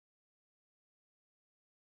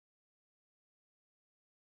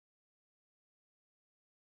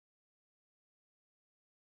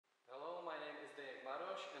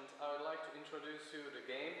Marosz, and I would like to introduce you the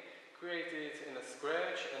game created in a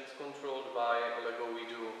scratch and controlled by Lego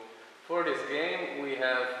WeDo. For this game we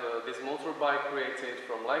have this motorbike created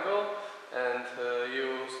from Lego and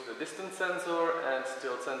use the distance sensor and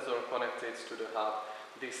tilt sensor connected to the hub.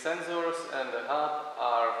 These sensors and the hub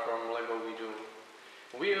are from Lego WeDo.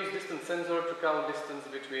 We use distance sensor to count distance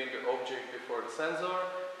between the object before the sensor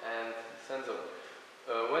and the sensor.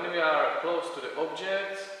 When we are close to the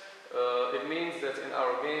object, it means that in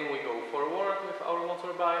our game we go forward with our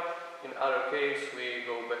motorbike, in other case we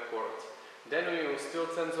go backward. Then we use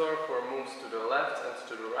tilt sensor for moves to the left and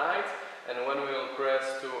to the right, and when we will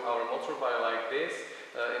press to our motorbike like this,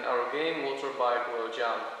 in our game motorbike will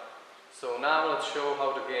jump. So now let's show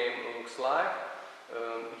how the game looks like.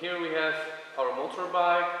 Here we have our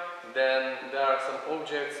motorbike, then there are some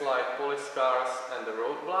objects like police cars and the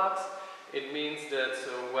roadblocks. It means that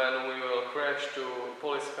when we will crash to a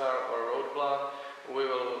police car or roadblock, we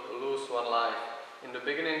will lose one life. In the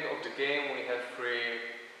beginning of the game we have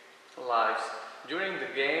 3 lives. During the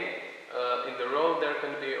game, in the road there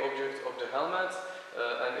can be objects of the helmet,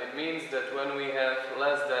 and it means that when we have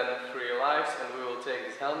less than 3 lives and we will take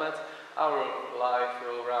this helmet, our life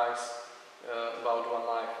will rise about 1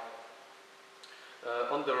 life.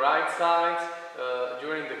 On the right side,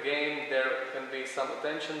 during the game there can be some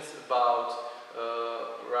attentions about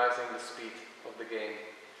rising the speed of the game.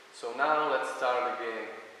 So now let's start the game.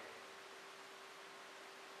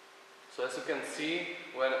 So as you can see,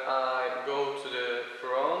 when I go to the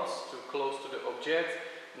front, too close to the object,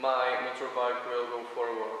 my motorbike will go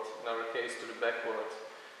forward, in our case to the backward.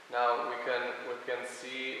 Now we can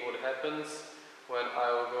see what happens when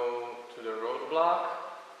I will go to the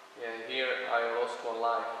roadblock. And here I lost 1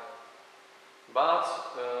 life. But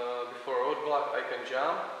before roadblock I can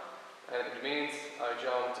jump, and it means I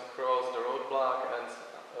jumped across the roadblock and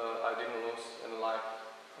I didn't lose any life.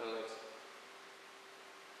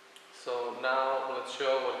 So now let's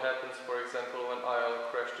show what happens, for example, when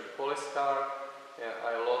I'll crash to the police car. Yeah,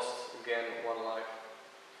 I lost again 1 life.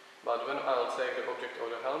 But when I'll take the object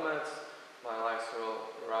of the helmet, my lives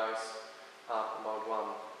will rise up about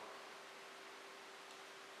 1.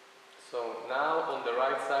 So now on the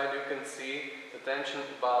right side you can see the tension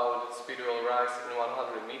about the speed will rise in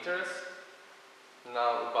 100 meters,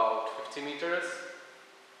 now about 50 meters.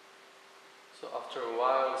 So after a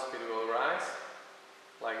while the speed will rise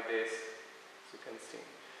like this, as you can see.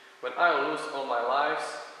 When I lose all my lives,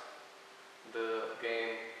 the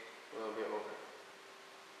game will be over.